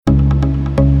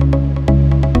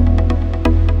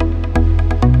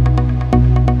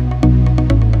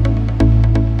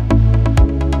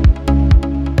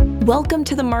Welcome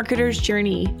to The Marketer's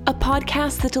Journey, a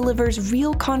podcast that delivers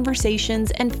real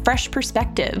conversations and fresh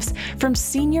perspectives from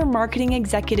senior marketing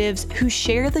executives who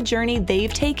share the journey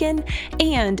they've taken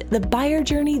and the buyer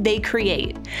journey they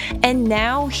create. And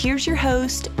now, here's your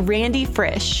host, Randy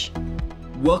Frisch.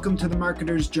 Welcome to The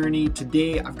Marketer's Journey.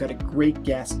 Today, I've got a great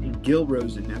guest in Gil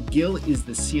Rosen. Now, Gil is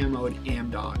the CMO at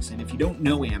Amdocs. And if you don't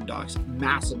know Amdocs,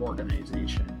 massive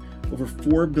organization. Over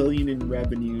 $4 billion in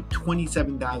revenue,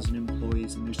 27,000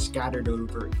 employees, and they're scattered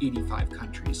over 85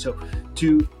 countries. So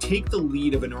to take the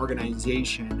lead of an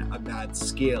organization of that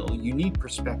scale, you need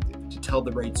perspective to tell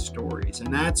the right stories.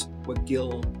 And that's what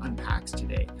Gil unpacks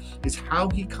today, is how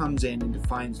he comes in and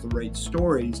defines the right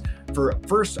stories for,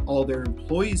 first, all their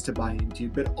employees to buy into,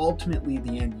 but ultimately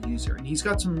the end user. And he's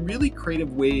got some really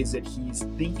creative ways that he's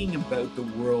thinking about the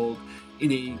world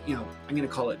in a, I'm going to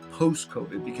call it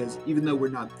post-COVID, because even though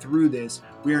we're not through this,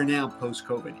 we are now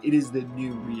post-COVID. It is the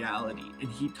new reality. And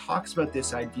he talks about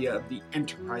this idea of the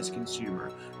enterprise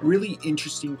consumer, a really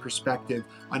interesting perspective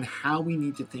on how we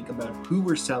need to think about who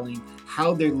we're selling,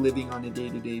 how they're living on a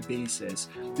day-to-day basis.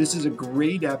 This is a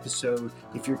great episode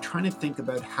if you're trying to think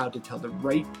about how to tell the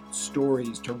right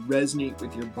stories to resonate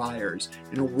with your buyers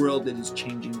in a world that is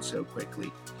changing so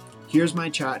quickly. Here's my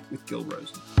chat with Gil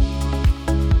Rosen.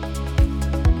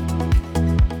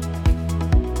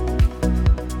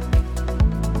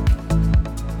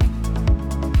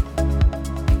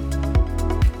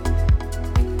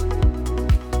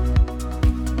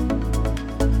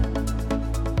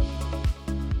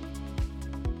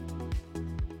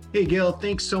 Hey, Gil,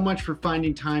 thanks so much for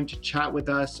finding time to chat with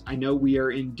us. I know we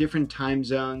are in different time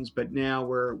zones, but now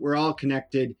we're all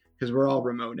connected because we're all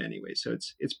remote anyway. So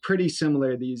it's pretty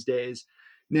similar these days.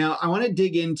 Now, I want to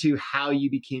dig into how you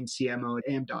became CMO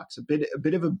at Amdocs, a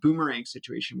bit of a boomerang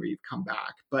situation where you've come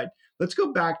back. But let's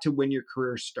go back to when your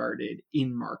career started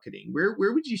in marketing. Where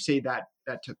would you say that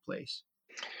took place?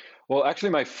 Well, actually,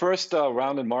 my first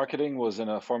round in marketing was in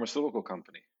a pharmaceutical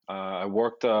company. I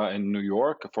worked in New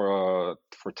York for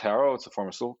Taro. It's a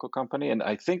pharmaceutical company, and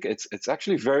I think it's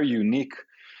actually a very unique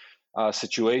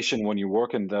situation when you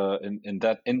work in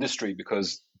that industry,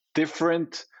 because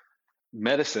different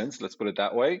medicines, let's put it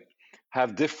that way,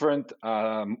 have different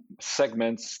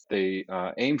segments they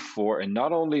aim for, and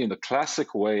not only in the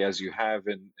classic way as you have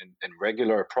in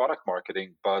regular product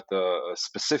marketing, but a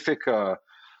specific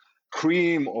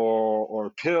cream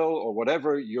or pill or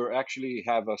whatever, you actually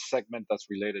have a segment that's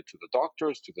related to the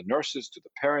doctors, to the nurses, to the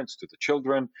parents, to the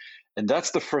children. And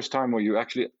that's the first time where you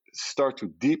actually start to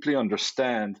deeply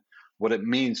understand what it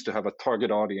means to have a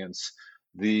target audience,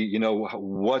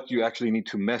 what you actually need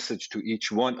to message to each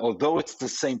one. Although it's the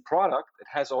same product, it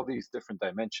has all these different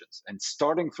dimensions. And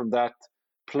starting from that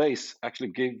place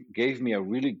actually gave me a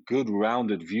really good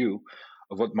rounded view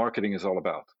of what marketing is all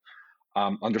about.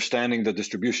 Understanding the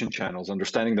distribution channels,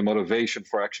 understanding the motivation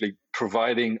for actually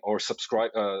providing or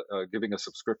giving a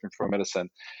subscription for a medicine,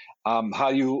 how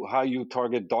you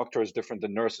target doctors different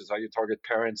than nurses, how you target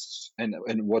parents, and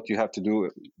what you have to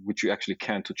do, which you actually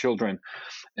can to children,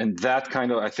 and that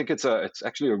kind of, I think it's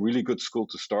actually a really good school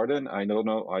to start in. I don't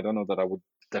know that I would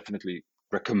definitely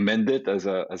recommend it as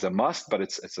a must, but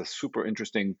it's a super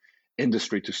interesting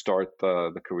industry to start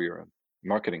the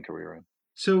marketing career in.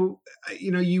 So,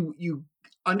 you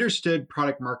understood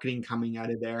product marketing coming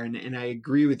out of there, and I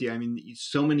agree with you. I mean,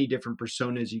 so many different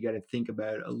personas you got to think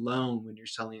about alone when you're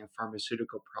selling a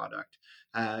pharmaceutical product,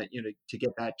 to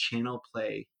get that channel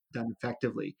play done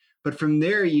effectively. But from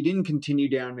there, you didn't continue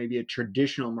down maybe a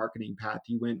traditional marketing path.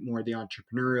 You went more the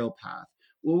entrepreneurial path.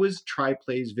 What was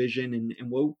TriPlay's vision,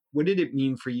 and what did it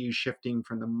mean for you shifting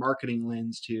from the marketing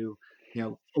lens to,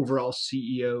 overall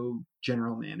CEO,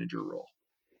 general manager role?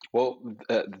 Well,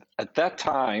 at that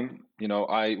time,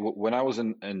 when I was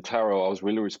in Taro, I was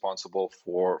really responsible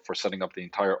for setting up the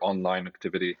entire online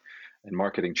activity and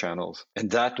marketing channels. And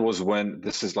that was when,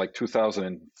 this is like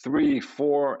 2003,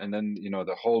 4, and then,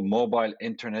 the whole mobile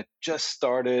internet just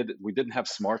started. We didn't have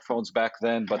smartphones back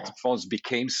then, but the phones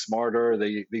became smarter.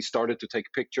 They started to take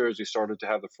pictures. We started to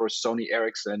have the first Sony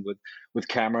Ericsson with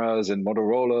cameras, and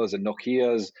Motorola's and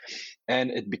Nokia's.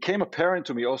 And it became apparent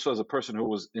to me also, as a person who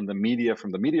was in the media, from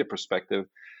the media perspective,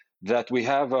 that we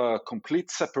have a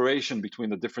complete separation between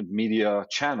the different media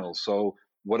channels. So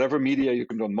whatever media you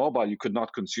can do on mobile, you could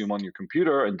not consume on your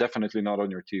computer, and definitely not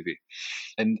on your TV.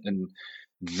 And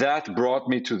that brought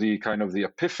me to the kind of the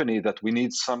epiphany that we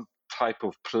need some type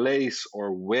of place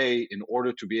or way in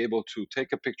order to be able to take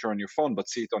a picture on your phone, but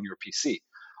see it on your PC,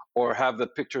 or have the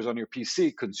pictures on your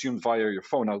PC consumed via your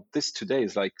phone. Now, this today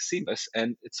is like seamless,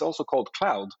 and it's also called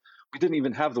cloud. We didn't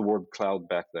even have the word cloud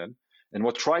back then. And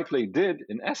what TriPlay did,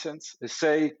 in essence, is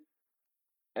say,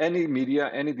 any media,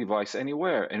 any device,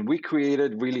 anywhere. And we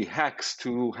created really hacks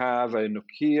to have a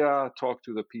Nokia talk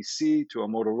to the PC, to a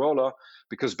Motorola,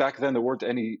 because back then there weren't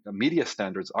any media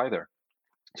standards either.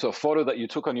 So a photo that you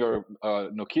took on your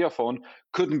Nokia phone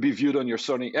couldn't be viewed on your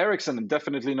Sony Ericsson, and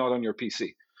definitely not on your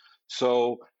PC.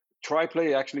 So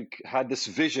TriPlay actually had this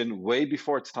vision way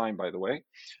before its time, by the way,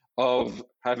 of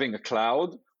having a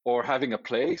cloud or having a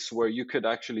place where you could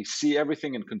actually see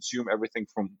everything and consume everything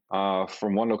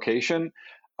from one location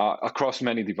across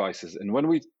many devices. And when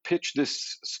we pitched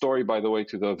this story, by the way,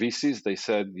 to the VCs, they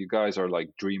said, "You guys are like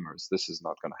dreamers. This is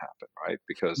not going to happen, right?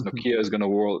 Because Nokia is going to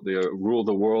rule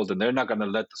the world, and they're not going to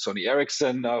let the Sony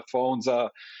Ericsson phones,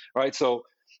 right?" So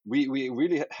we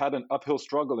really had an uphill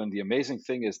struggle. And the amazing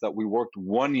thing is that we worked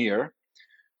 1 year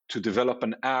to develop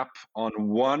an app on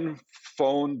one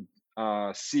phone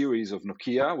series of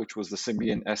Nokia, which was the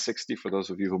Symbian S60, for those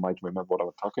of you who might remember what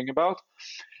I'm talking about.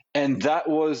 And that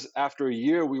was after a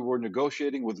year, we were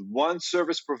negotiating with one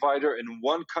service provider in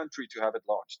one country to have it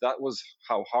launched. That was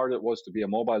how hard it was to be a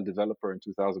mobile developer in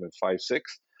 2005-06.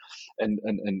 And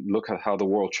look at how the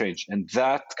world changed. And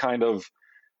that kind of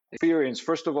experience,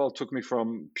 first of all, took me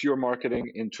from pure marketing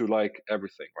into like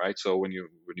everything, right? So when you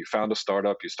found a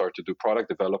startup, you start to do product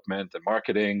development and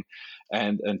marketing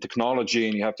and technology,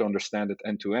 and you have to understand it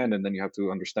end to end, and then you have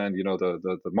to understand,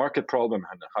 the market problem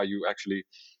and how you actually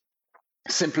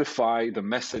simplify the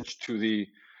message to the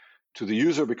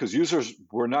user, because users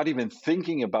were not even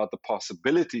thinking about the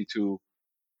possibility to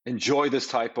enjoy this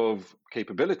type of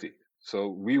capability. So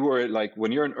we were like,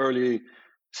 when you're an early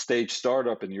stage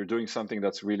startup and you're doing something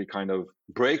that's really kind of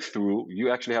breakthrough, you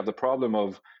actually have the problem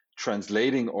of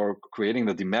translating or creating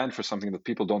the demand for something that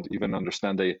people don't even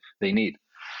understand they need.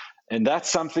 And that's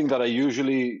something that I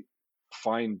usually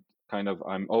find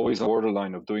I'm always on the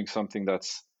borderline of doing something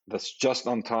that's just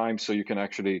on time, so you can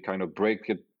actually kind of break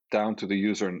it down to the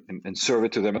user and serve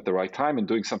it to them at the right time, and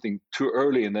doing something too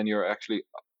early, and then you're actually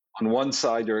on one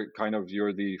side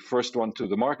you're the first one to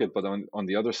the market, but on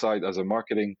the other side,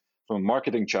 from a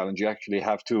marketing challenge, you actually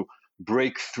have to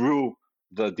break through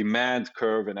the demand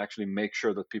curve and actually make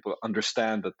sure that people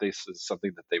understand that this is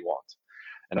something that they want.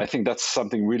 And I think that's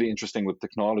something really interesting with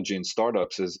technology and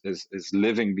startups is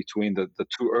living between the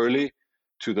too early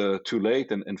to the too late,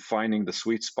 and finding the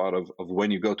sweet spot of when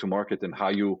you go to market and how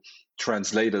you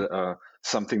translate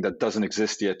something that doesn't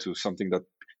exist yet to something that,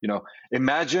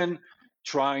 imagine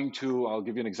I'll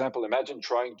give you an example. Imagine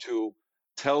trying to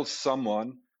tell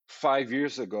someone 5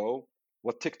 years ago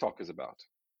what TikTok is about,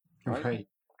 right?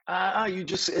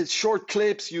 It's short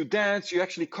clips, you dance, you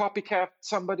actually copycat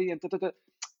somebody, and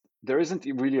there isn't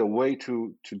really a way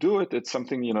to do it. It's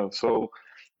something, so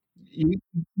you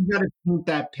got to paint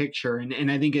that picture.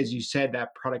 And I think, as you said,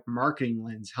 that product marketing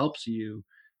lens helps you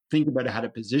think about how to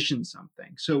position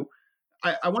something. So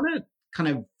I want to kind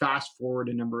of fast forward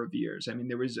a number of years. I mean,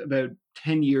 there was about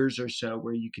 10 years or so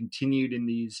where you continued in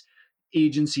these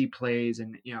agency plays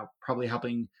and, probably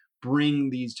helping bring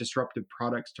these disruptive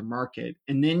products to market.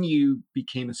 And then you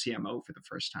became a CMO for the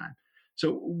first time.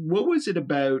 So what was it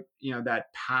about, that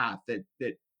path that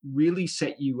really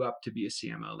set you up to be a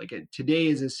CMO? Like today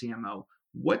as a CMO,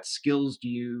 what skills do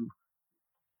you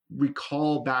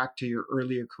recall back to your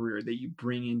earlier career that you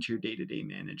bring into your day-to-day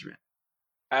management?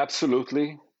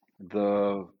 Absolutely.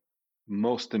 The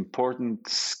most important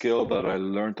skill that I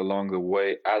learned along the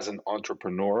way as an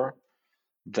entrepreneur,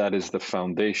 that is the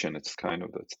foundation. It's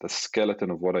the skeleton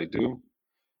of what I do,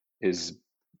 is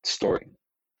story.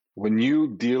 When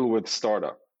you deal with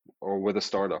a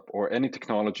startup or any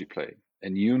technology play,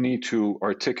 and you need to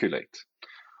articulate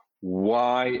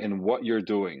why and what you're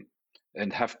doing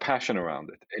and have passion around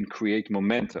it and create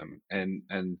momentum and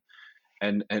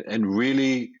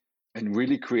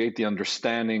really create the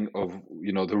understanding of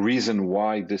the reason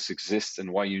why this exists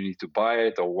and why you need to buy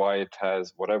it or why it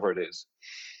has whatever it is.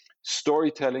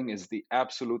 Storytelling is the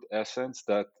absolute essence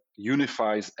that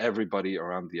unifies everybody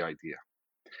around the idea.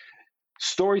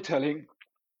 Storytelling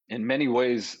in many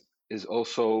ways is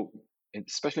also,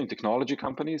 especially in technology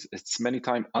companies, it's many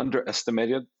times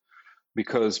underestimated,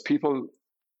 because people,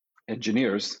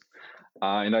 engineers,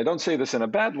 and I don't say this in a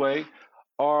bad way,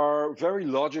 are very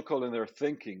logical in their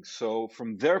thinking. So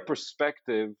from their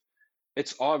perspective,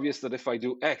 it's obvious that if I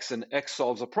do X and X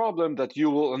solves a problem, that you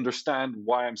will understand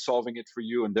why I'm solving it for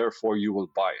you, and therefore you will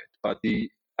buy it. But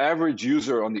the average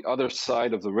user on the other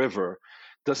side of the river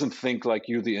doesn't think like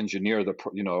you, the engineer,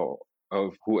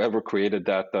 of whoever created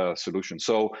that solution.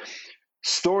 So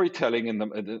storytelling in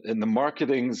the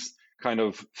marketing's kind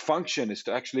of function is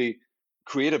to actually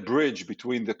create a bridge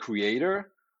between the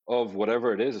creator of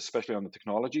whatever it is, especially on the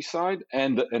technology side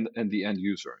and the end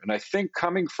user. And I think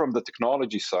coming from the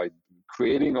technology side,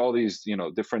 creating all these,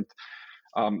 different,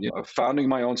 founding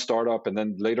my own startup, and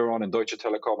then later on in Deutsche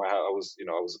Telekom, I was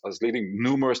leading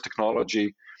numerous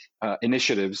technology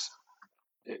initiatives.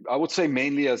 I would say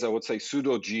mainly as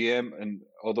pseudo GM and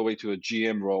all the way to a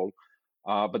GM role,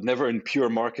 but never in pure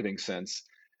marketing sense.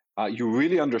 You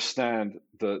really understand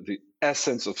the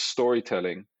essence of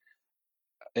storytelling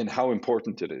and how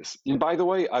important it is. And by the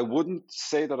way, I wouldn't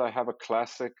say that I have a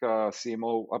classic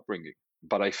CMO upbringing,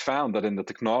 but I found that in the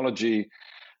technology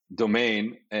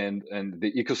domain and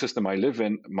the ecosystem I live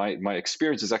in, my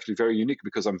experience is actually very unique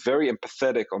because I'm very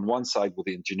empathetic on one side with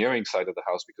the engineering side of the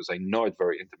house because I know it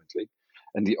very intimately.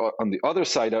 And on the other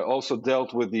side, I also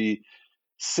dealt with the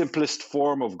simplest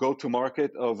form of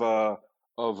go-to-market of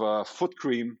foot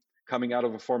cream coming out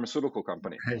of a pharmaceutical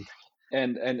company. Right.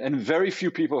 And very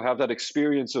few people have that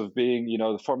experience of being,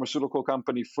 the pharmaceutical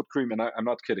company foot cream. And I'm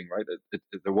not kidding, right?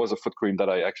 There was a foot cream that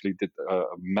I actually did a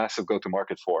massive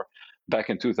go-to-market for back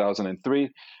in 2003.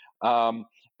 And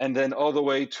then all the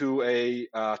way to a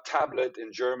tablet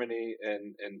in Germany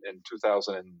in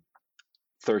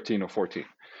 2013 or 14.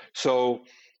 So,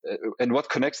 and what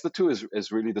connects the two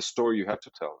is really the story you have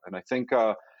to tell. And I think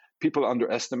people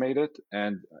underestimate it.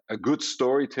 And a good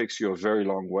story takes you a very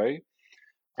long way.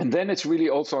 And then it's really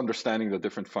also understanding the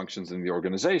different functions in the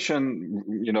organization,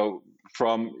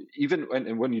 from even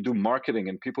when you do marketing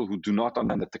and people who do not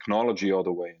understand the technology all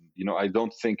the way, I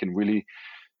don't think can really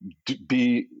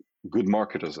be good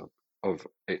marketers of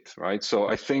it, right? So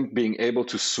I think being able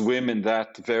to swim in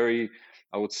that very,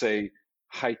 I would say,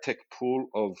 high-tech pool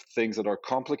of things that are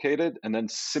complicated and then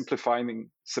simplifying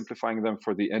them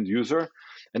for the end user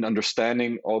and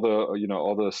understanding all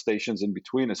the stations in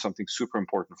between is something super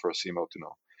important for a CMO to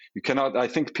know. You cannot, I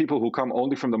think people who come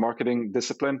only from the marketing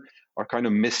discipline are kind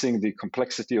of missing the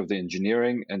complexity of the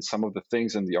engineering and some of the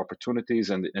things and the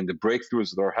opportunities and the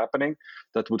breakthroughs that are happening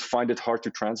that would find it hard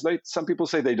to translate. Some people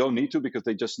say they don't need to because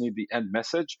they just need the end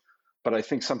message. But I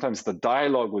think sometimes the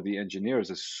dialogue with the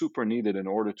engineers is super needed in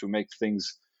order to make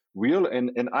things real.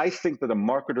 And I think that a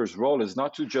marketer's role is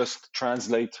not to just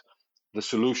translate the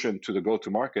solution to the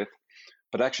go-to-market,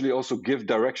 but actually also give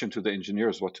direction to the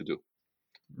engineers what to do.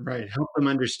 Right. Help them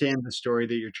understand the story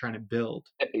that you're trying to build.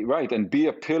 Right. And be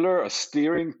a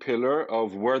steering pillar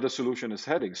of where the solution is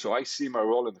heading. So I see my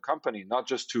role in the company, not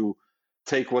just to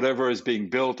take whatever is being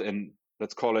built and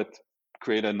let's call it,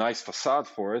 create a nice facade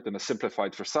for it and a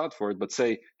simplified facade for it, but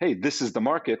say, hey, this is the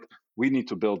market. We need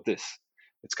to build this.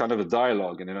 It's kind of a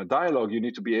dialogue. And in a dialogue, you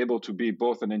need to be able to be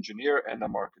both an engineer and a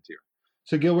marketeer.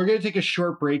 So Gil, we're going to take a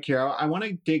short break here. I want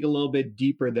to dig a little bit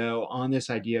deeper, though, on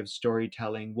this idea of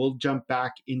storytelling. We'll jump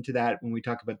back into that when we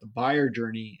talk about the buyer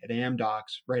journey at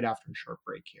Amdocs right after a short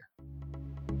break here.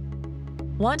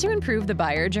 Want to improve the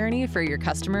buyer journey for your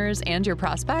customers and your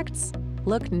prospects?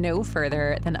 Look no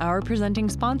further than our presenting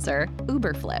sponsor,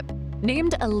 Uberflip.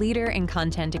 Named a leader in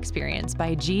content experience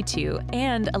by G2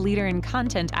 and a leader in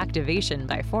content activation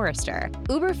by Forrester,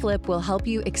 Uberflip will help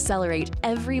you accelerate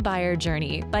every buyer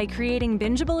journey by creating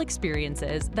bingeable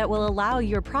experiences that will allow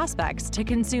your prospects to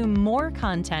consume more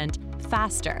content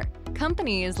faster.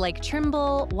 Companies like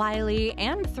Trimble, Wiley,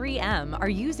 and 3M are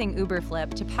using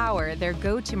Uberflip to power their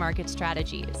go-to-market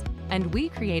strategies, and we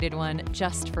created one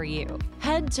just for you.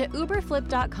 Head to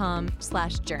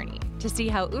uberflip.com/journey to see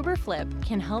how Uberflip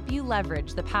can help you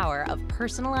leverage the power of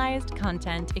personalized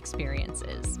content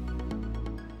experiences.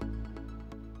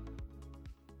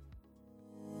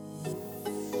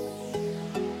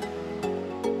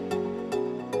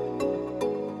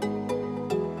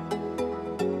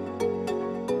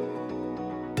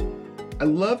 I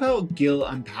love how Gil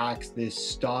unpacks this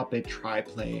stop at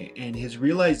TriPlay and his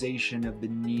realization of the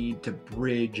need to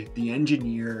bridge the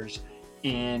engineers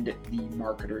and the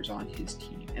marketers on his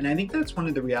team. And I think that's one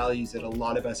of the realities that a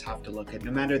lot of us have to look at,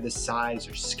 no matter the size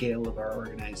or scale of our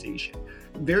organization.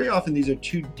 Very often these are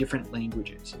two different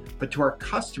languages, but to our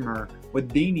customer, what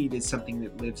they need is something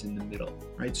that lives in the middle,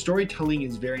 right? Storytelling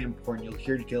is very important. You'll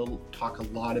hear Gil talk a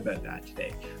lot about that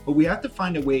today, but we have to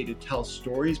find a way to tell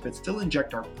stories, but still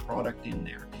inject our product in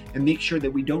there and make sure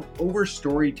that we don't over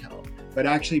storytell, but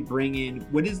actually bring in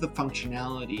what is the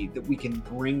functionality that we can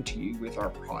bring to you with our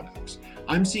products.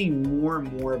 I'm seeing more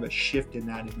and more of a shift in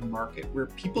that in the market where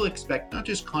people expect not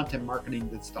just content marketing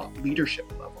that's top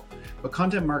leadership level, but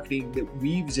content marketing that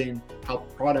weaves in how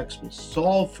products will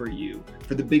solve for you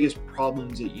for the biggest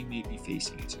problems that you may be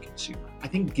facing as a consumer. I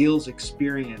think Gil's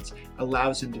experience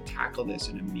allows him to tackle this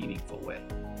in a meaningful way.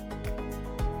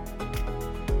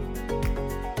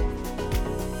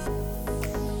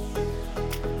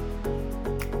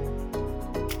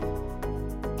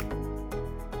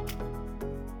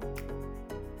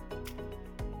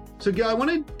 So Gil, I want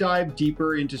to dive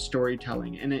deeper into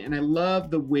storytelling, and I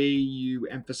love the way you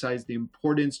emphasize the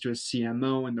importance to a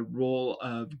CMO and the role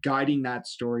of guiding that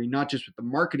story, not just with the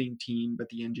marketing team, but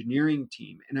the engineering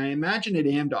team. And I imagine at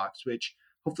Amdocs, which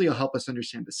hopefully will help us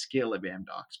understand the scale of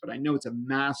Amdocs, but I know it's a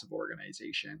massive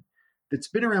organization that's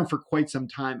been around for quite some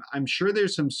time. I'm sure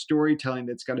there's some storytelling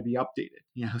that's got to be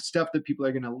updated, stuff that people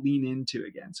are going to lean into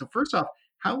again. So first off,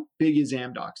 how big is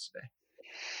Amdocs today?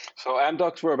 So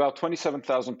Amdocs, we're about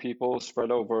 27,000 people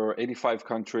spread over 85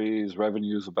 countries,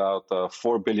 revenues about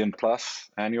 4 billion plus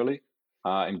annually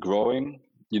and growing.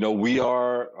 We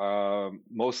are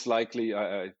most likely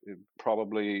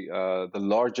probably the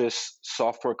largest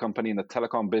software company in the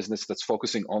telecom business that's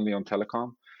focusing only on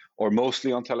telecom or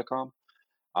mostly on telecom.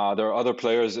 There are other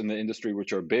players in the industry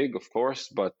which are big, of course,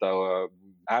 but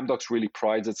Amdocs really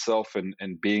prides itself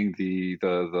in being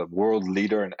the world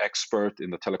leader and expert in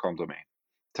the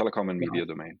telecom and media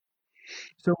domain.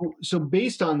 So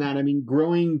based on that, I mean,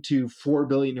 growing to 4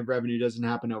 billion of revenue doesn't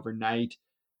happen overnight.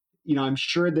 I'm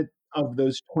sure that of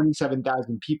those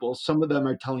 27,000 people, some of them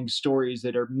are telling stories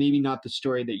that are maybe not the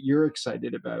story that you're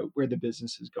excited about where the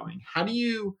business is going. How do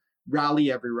you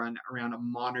rally everyone around a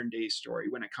modern day story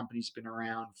when a company's been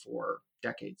around for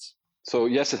decades? So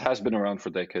yes, it has been around for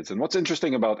decades. And what's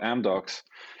interesting about Amdocs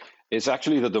is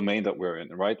actually the domain that we're in,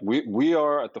 right? We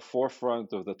are at the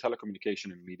forefront of the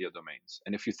telecommunication and media domains.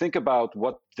 And if you think about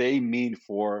what they mean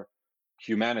for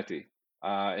humanity,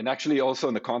 and actually also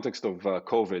in the context of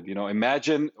COVID,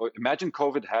 imagine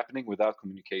COVID happening without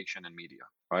communication and media,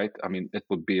 right? I mean, it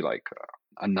would be like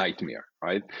a nightmare,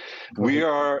 right? Okay. We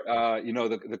are,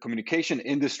 the communication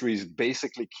industry is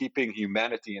basically keeping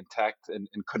humanity intact and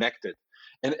connected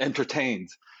and entertained.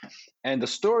 And the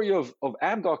story of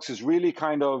Amdocs is really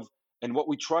kind of, and what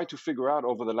we try to figure out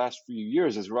over the last few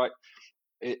years is, right,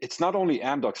 it's not only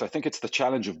Amdocs, I think it's the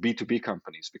challenge of B2B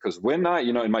companies. Because when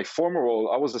in my former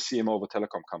role, I was the CMO of a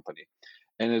telecom company.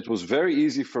 And it was very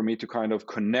easy for me to kind of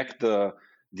connect the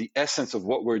essence of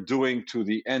what we're doing to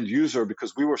the end user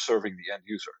because we were serving the end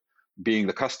user, being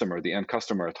the end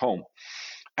customer at home.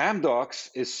 Amdocs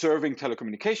is serving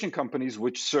telecommunication companies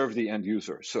which serve the end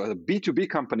user. So a B2B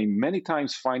company many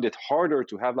times find it harder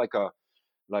to have like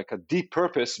a deep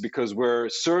purpose because we're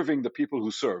serving the people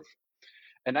who serve.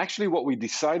 And actually what we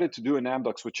decided to do in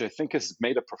Amdocs, which I think has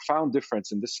made a profound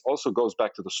difference, and this also goes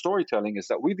back to the storytelling, is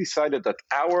that we decided that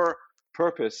our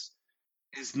purpose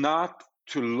is not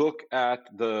to look at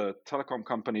the telecom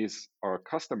companies, our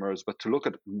customers, but to look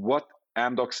at what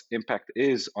Amdocs' impact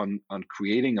is on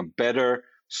creating a better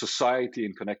society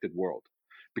and connected world.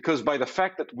 Because by the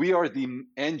fact that we are the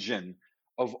engine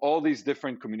of all these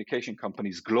different communication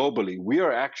companies globally, we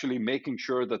are actually making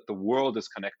sure that the world is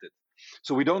connected.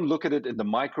 So we don't look at it in the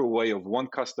micro way of one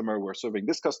customer, we're serving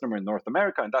this customer in North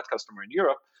America and that customer in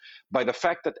Europe. By the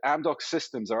fact that Amdocs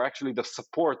systems are actually the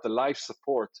support, the life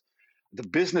support, the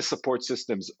business support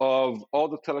systems of all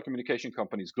the telecommunication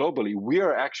companies globally, we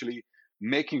are actually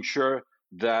making sure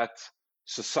that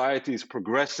society is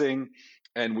progressing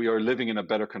and we are living in a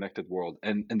better connected world.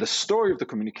 And the story of the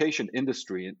communication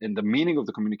industry and the meaning of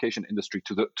the communication industry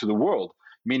to the world,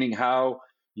 meaning how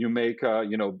you make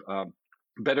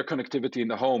better connectivity in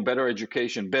the home, better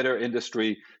education, better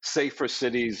industry, safer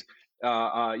cities,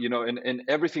 and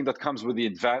everything that comes with the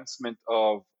advancement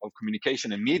of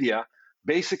communication and media,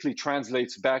 basically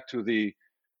translates back to the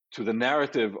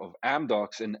narrative of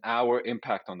Amdocs and our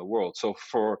impact on the world. So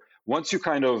once you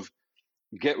kind of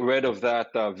get rid of that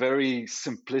very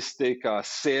simplistic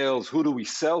sales, who do we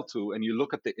sell to, and you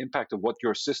look at the impact of what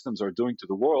your systems are doing to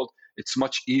the world, it's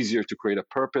much easier to create a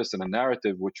purpose and a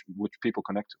narrative which people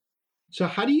connect to. So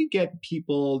how do you get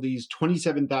people, these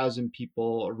 27,000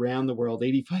 people around the world,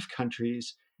 85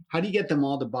 countries, how do you get them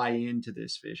all to buy into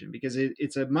this vision? Because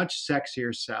it's a much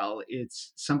sexier sell.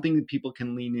 It's something that people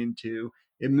can lean into.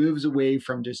 It moves away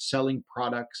from just selling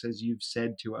products, as you've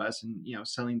said to us, and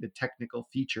selling the technical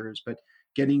features, but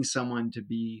getting someone to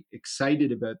be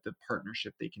excited about the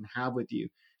partnership they can have with you.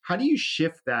 How do you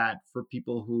shift that for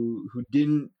people who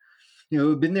didn't,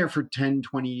 have been there for 10,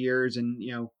 20 years and,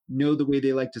 know the way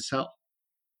they like to sell?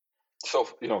 So,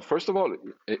 first of all,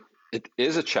 it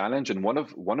is a challenge. And one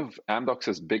of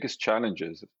Amdocs' biggest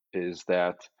challenges is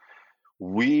that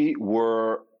we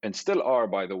were, and still are,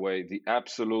 by the way, the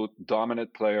absolute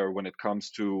dominant player when it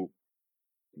comes to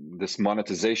this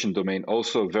monetization domain,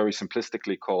 also very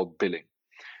simplistically called billing.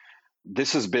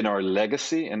 This has been our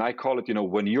legacy. And I call it,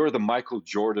 when you're the Michael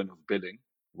Jordan of billing,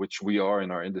 which we are in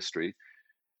our industry,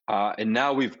 And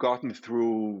now we've gotten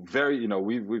through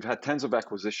we've had tens of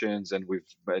acquisitions, and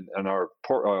our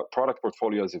product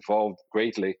portfolio has evolved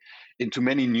greatly into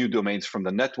many new domains, from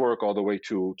the network all the way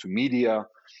to media.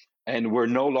 And we're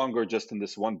no longer just in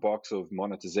this one box of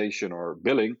monetization or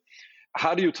billing.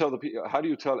 How do you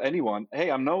tell anyone, hey,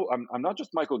 I'm not just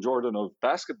Michael Jordan of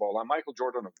basketball, I'm Michael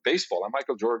Jordan of baseball, I'm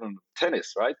Michael Jordan of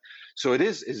tennis, right? So it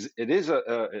is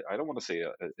I don't want to say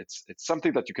it's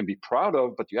something that you can be proud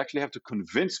of, but you actually have to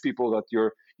convince people that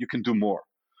you can do more.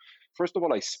 First of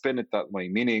all, I spin it that way,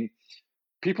 meaning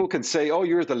people can say, oh,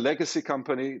 you're the legacy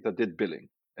company that did billing,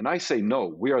 and I say,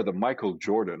 no, we are the Michael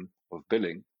Jordan of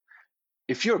billing.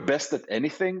 If you're best at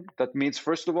anything, that means,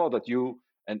 first of all, that you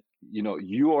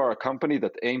are a company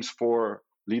that aims for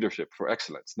leadership, for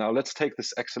excellence. Now let's take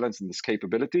this excellence and this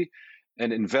capability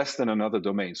and invest in another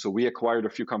domain. So we acquired a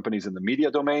few companies in the media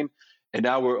domain, and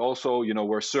now we're also,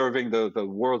 we're serving the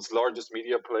world's largest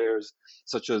media players,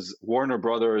 such as Warner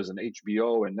Brothers and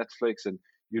HBO and Netflix and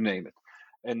you name it.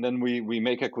 And then we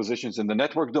make acquisitions in the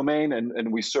network domain,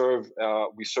 and we serve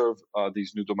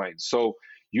these new domains. So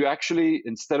you actually,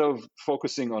 instead of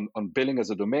focusing on billing as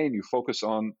a domain, you focus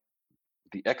on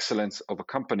the excellence of a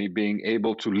company being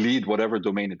able to lead whatever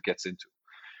domain it gets into.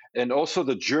 And also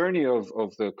the journey of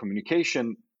the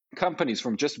communication companies,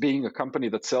 from just being a company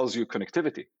that sells you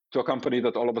connectivity to a company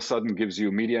that all of a sudden gives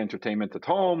you media entertainment at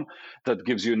home, that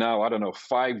gives you now,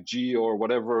 5G or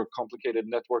whatever complicated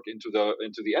network into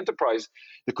the enterprise.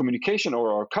 The communication,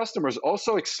 or our customers,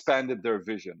 also expanded their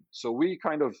vision. So we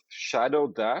kind of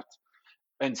shadowed that,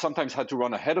 and sometimes had to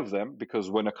run ahead of them, because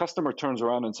when a customer turns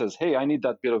around and says, hey, I need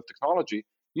that bit of technology,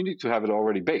 you need to have it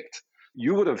already baked.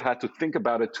 You would have had to think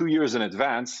about it 2 years in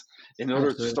advance in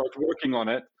order to start working on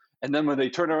it. And then when they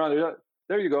turn around,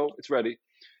 there you go, it's ready.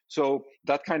 So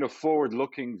that kind of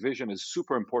forward-looking vision is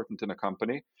super important in a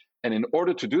company. And in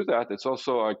order to do that, it's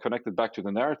also, I connected back to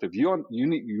the narrative. You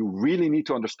really need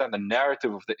to understand the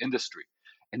narrative of the industry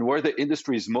and where the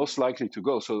industry is most likely to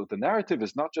go. So the narrative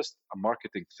is not just a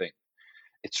marketing thing.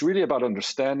 It's really about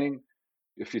understanding,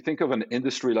 if you think of an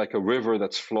industry like a river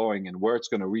that's flowing and where it's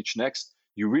going to reach next,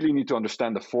 you really need to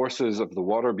understand the forces of the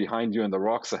water behind you and the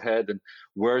rocks ahead, and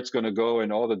where it's going to go,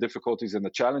 and all the difficulties and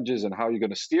the challenges, and how you're going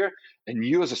to steer. And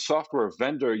you, as a software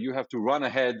vendor, you have to run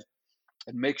ahead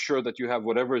and make sure that you have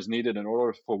whatever is needed in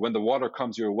order for, when the water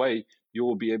comes your way, you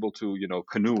will be able to,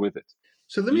 canoe with it.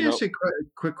 So let me ask you a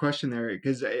quick question there,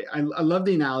 because I love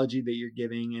the analogy that you're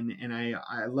giving, and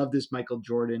I love this Michael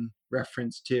Jordan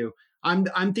reference too.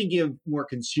 I'm thinking of more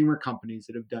consumer companies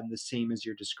that have done the same as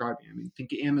you're describing. I mean,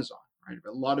 think of Amazon, right?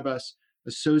 A lot of us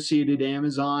associated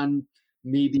Amazon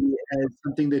maybe as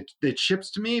something that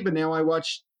ships to me, but now I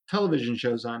watch television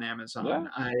shows on Amazon.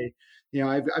 Yeah.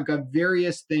 I've got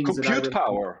various things compute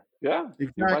power. Yeah,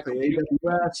 exactly.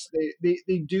 AWS,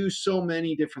 they do so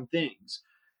many different things.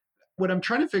 What I'm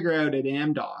trying to figure out at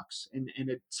Amdocs and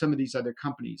at some of these other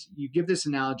companies, you give this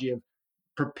analogy of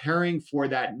preparing for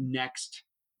that next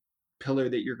pillar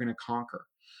that you're going to conquer.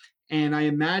 And I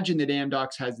imagine that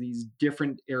Amdocs has these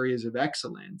different areas of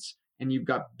excellence, and you've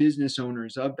got business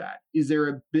owners of that. Is there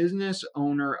a business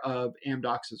owner of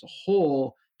Amdocs as a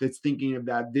whole that's thinking of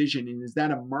that vision? And is that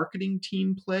a marketing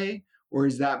team play, or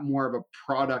is that more of a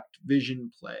product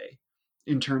vision play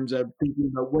in terms of thinking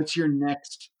about what's your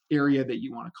next area that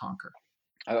you want to conquer?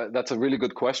 That's a really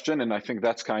good question. And I think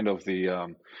that's kind of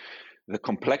the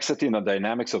complexity and the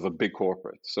dynamics of a big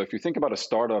corporate. So if you think about a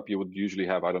startup, you would usually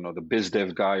have, the biz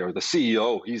dev guy or the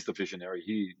CEO. He's the visionary.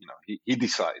 He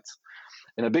decides.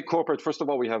 In a big corporate, first of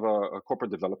all, we have a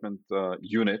corporate development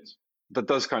unit that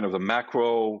does kind of the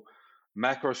macro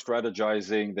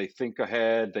strategizing. They think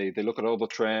ahead. They look at all the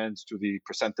trends, to the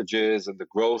percentages and the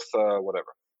growth,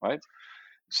 whatever, right?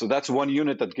 So that's one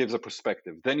unit that gives a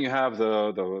perspective. Then you have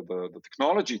the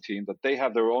technology team, that they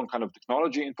have their own kind of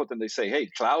technology input, and they say, hey,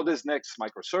 cloud is next,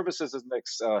 microservices is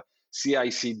next,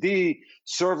 CI/CD,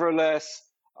 serverless,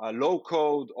 low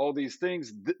code, all these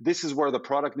things. This is where the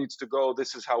product needs to go.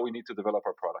 This is how we need to develop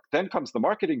our product. Then comes the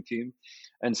marketing team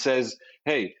and says,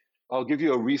 hey, I'll give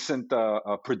you a recent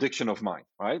prediction of mine,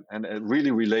 right? And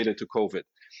really related to COVID.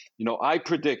 I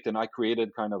predict, and I created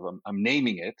kind of, I'm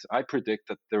naming it, I predict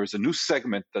that there is a new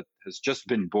segment that has just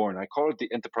been born. I call it the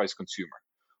enterprise consumer.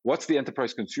 What's the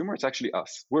enterprise consumer? It's actually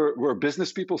us. We're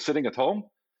business people sitting at home,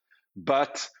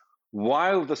 but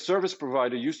while the service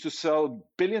provider used to sell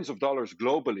billions of dollars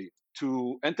globally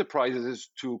to enterprises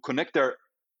to connect their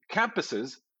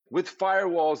campuses with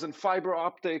firewalls and fiber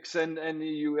optics and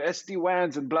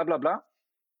SD-WANs and blah, blah, blah,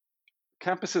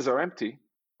 campuses are empty.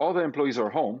 All the employees are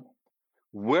home.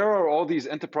 Where are all these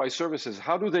enterprise services?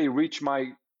 How do they reach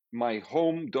my my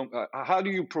home. How do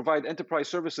you provide enterprise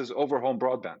services over home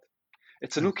broadband?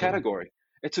 It's a new category.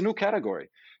 It's a new category.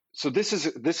 So this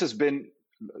has been,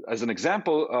 as an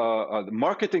example, the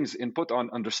marketing's input on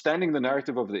understanding the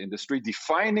narrative of the industry,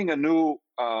 defining a new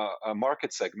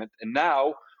market segment, and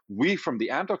now we, from the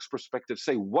Amdocs perspective,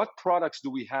 say what products do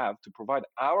we have to provide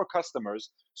our customers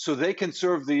so they can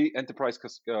serve the enterprise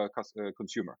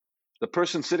consumer, the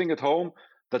person sitting at home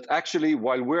that actually,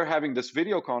 while we're having this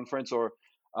video conference or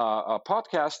a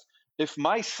podcast, if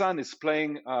my son is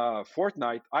playing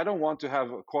Fortnite, I don't want to have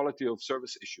quality of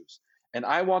service issues. And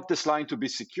I want this line to be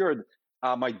secured.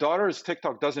 My daughter's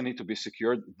TikTok doesn't need to be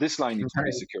secured. This line needs to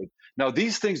be secured. Now,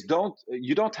 these things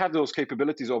you don't have those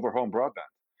capabilities over home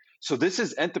broadband. So this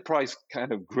is enterprise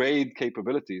kind of grade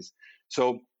capabilities.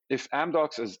 So if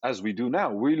Amdocs, as we do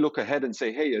now, we look ahead and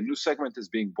say, hey, a new segment is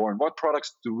being born. What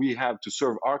products do we have to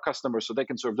serve our customers so they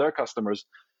can serve their customers?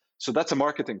 So that's a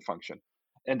marketing function.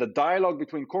 And the dialogue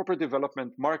between corporate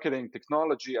development, marketing,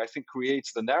 technology, I think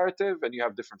creates the narrative, and you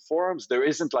have different forums. There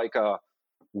isn't like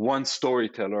one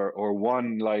storyteller or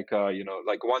one like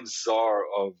one czar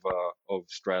of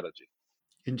strategy.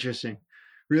 Interesting.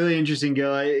 Really interesting,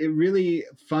 Gil. It really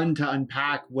fun to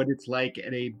unpack what it's like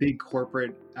at a big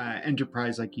corporate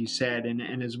enterprise, like you said,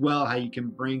 and as well how you can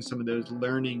bring some of those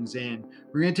learnings in.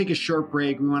 We're going to take a short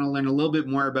break. We want to learn a little bit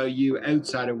more about you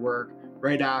outside of work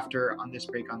right after on this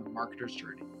break on the Marketer's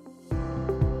Journey.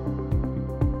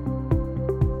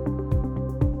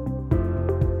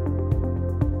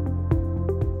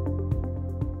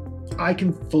 I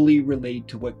can fully relate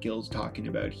to what Gil's talking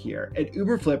about here. At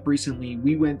Uberflip recently,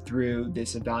 we went through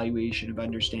this evaluation of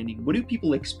understanding what do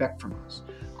people expect from us?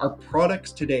 Our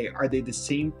products today, are they the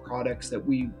same products that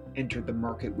we entered the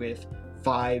market with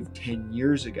 5-10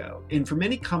 years ago? And for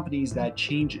many companies that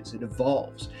changes, it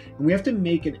evolves. And we have to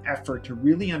make an effort to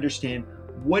really understand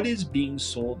what is being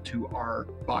sold to our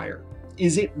buyer.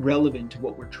 Is it relevant to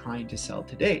what we're trying to sell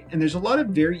today? And there's a lot of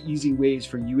very easy ways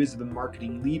for you as the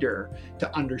marketing leader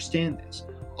to understand this.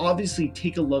 Obviously,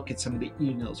 take a look at some of the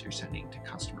emails you're sending to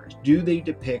customers. Do they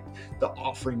depict the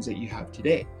offerings that you have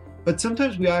today? But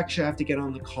sometimes we actually have to get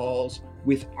on the calls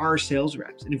with our sales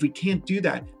reps. And if we can't do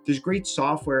that, there's great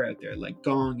software out there like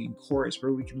Gong and Chorus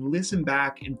where we can listen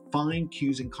back and find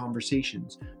cues and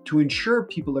conversations to ensure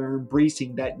people are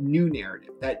embracing that new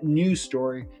narrative, that new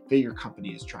story that your company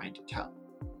is trying to tell.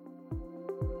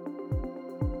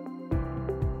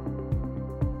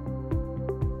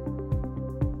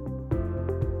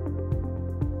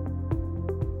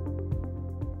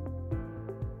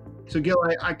 So Gil,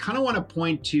 I kind of want to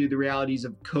point to the realities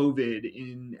of COVID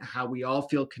in how we all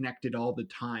feel connected all the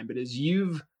time. But as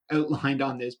you've outlined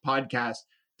on this podcast,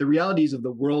 the realities of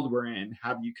the world we're in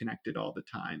have you connected all the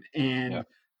time. And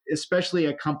especially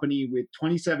a company with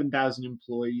 27,000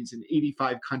 employees in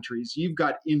 85 countries, you've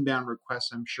got inbound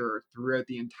requests, I'm sure, throughout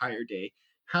the entire day.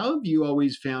 How have you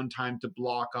always found time to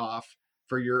block off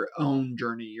for your own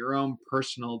journey, your own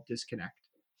personal disconnect?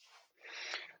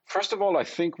 First of all, I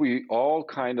think we all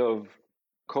COVID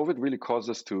really caused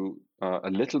us to a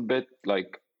little bit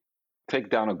like take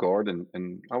down a guard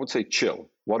and I would say chill.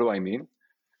 What do I mean?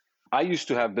 I used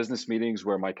to have business meetings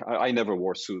where I never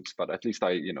wore suits, but at least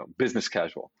business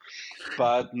casual.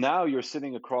 But now you're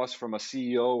sitting across from a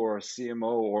CEO or a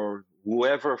CMO or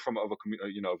whoever of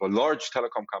a large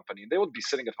telecom company, and they would be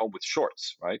sitting at home with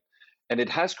shorts, right? And it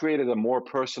has created a more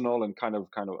personal and kind of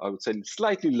I would say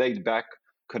slightly laid back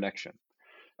connection.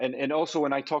 And also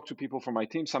when I talk to people from my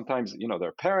team, sometimes,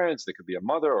 their parents, they could be a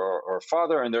mother or a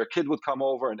father, and their kid would come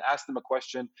over and ask them a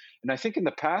question. And I think in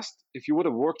the past, if you would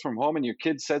have worked from home and your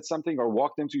kid said something or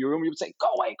walked into your room, you would say, go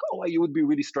away. You would be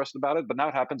really stressed about it. But now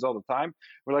it happens all the time.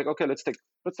 We're like, okay, let's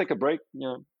take a break,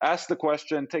 ask the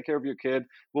question, take care of your kid.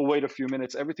 We'll wait a few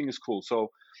minutes. Everything is cool.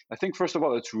 So I think, first of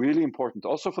all, it's really important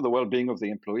also for the well-being of the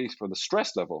employees, for the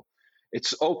stress level.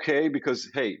 It's okay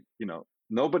because, hey,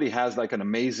 nobody has like an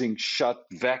amazing shut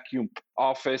vacuum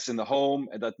office in the home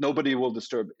that nobody will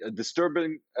disturb.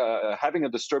 Having a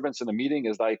disturbance in a meeting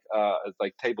is like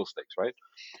table stakes, right?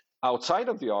 Outside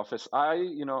of the office,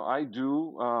 I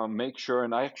do make sure,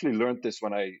 and I actually learned this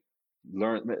when I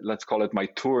learned, let's call it my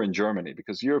tour in Germany,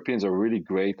 because Europeans are really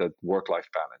great at work-life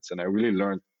balance, and I really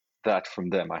learned that from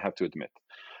them, I have to admit.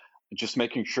 Just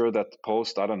making sure that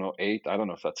post, 8, I don't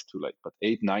know if that's too late, but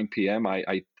 8, 9 p.m., I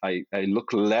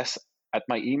look less at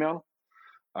my email.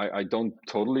 I don't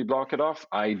totally block it off.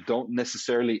 I don't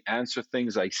necessarily answer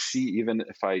things I see, even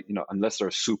if unless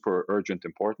they're super urgent,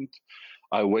 important.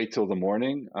 I wait till the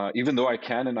morning. Even though I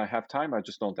can and I have time, I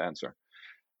just don't answer.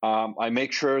 I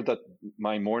make sure that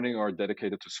my morning are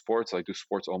dedicated to sports. I do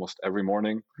sports almost every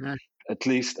morning. at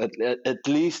least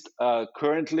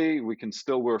currently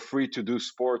we're free to do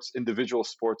individual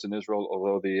sports in Israel,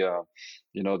 although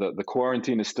the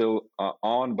quarantine is still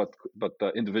on, but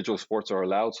the individual sports are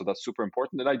allowed, so that's super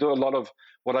important. And I do a lot of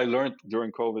what I learned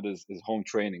during COVID is home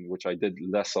training, which I did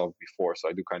less of before. So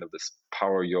I do kind of this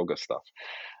power yoga stuff.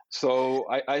 So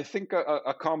I think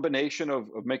a combination of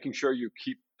making sure you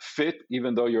keep fit,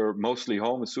 even though you're mostly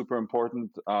home, is super important.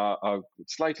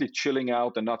 Slightly chilling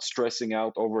out and not stressing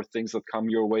out over things that come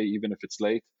your way, even if it's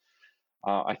late.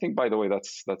 I think, by the way, I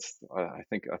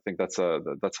think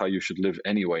that's how you should live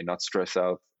anyway, not stress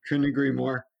out. Couldn't agree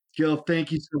more. Gil,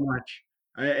 thank you so much.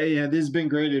 This has been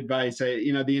great advice.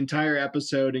 The entire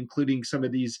episode, including some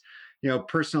of these,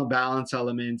 personal balance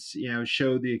elements,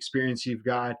 show the experience you've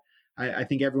got. I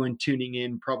think everyone tuning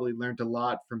in probably learned a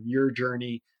lot from your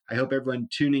journey. I hope everyone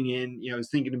tuning in, is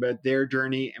thinking about their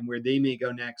journey and where they may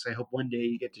go next. I hope one day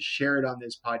you get to share it on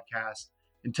this podcast.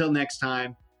 Until next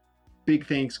time, big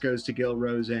thanks goes to Gil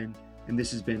Rosen, and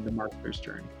this has been The Marketer's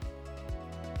Journey.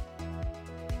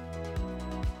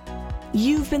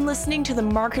 You've been listening to the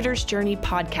Marketer's Journey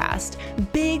podcast.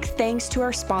 Big thanks to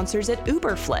our sponsors at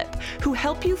Uberflip, who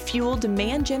help you fuel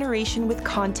demand generation with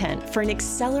content for an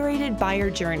accelerated buyer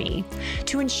journey.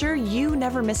 To ensure you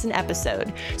never miss an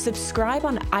episode, subscribe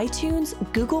on iTunes,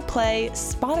 Google Play,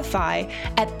 Spotify,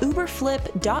 at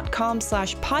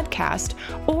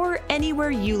uberflip.com/podcast, or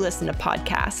anywhere you listen to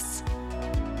podcasts.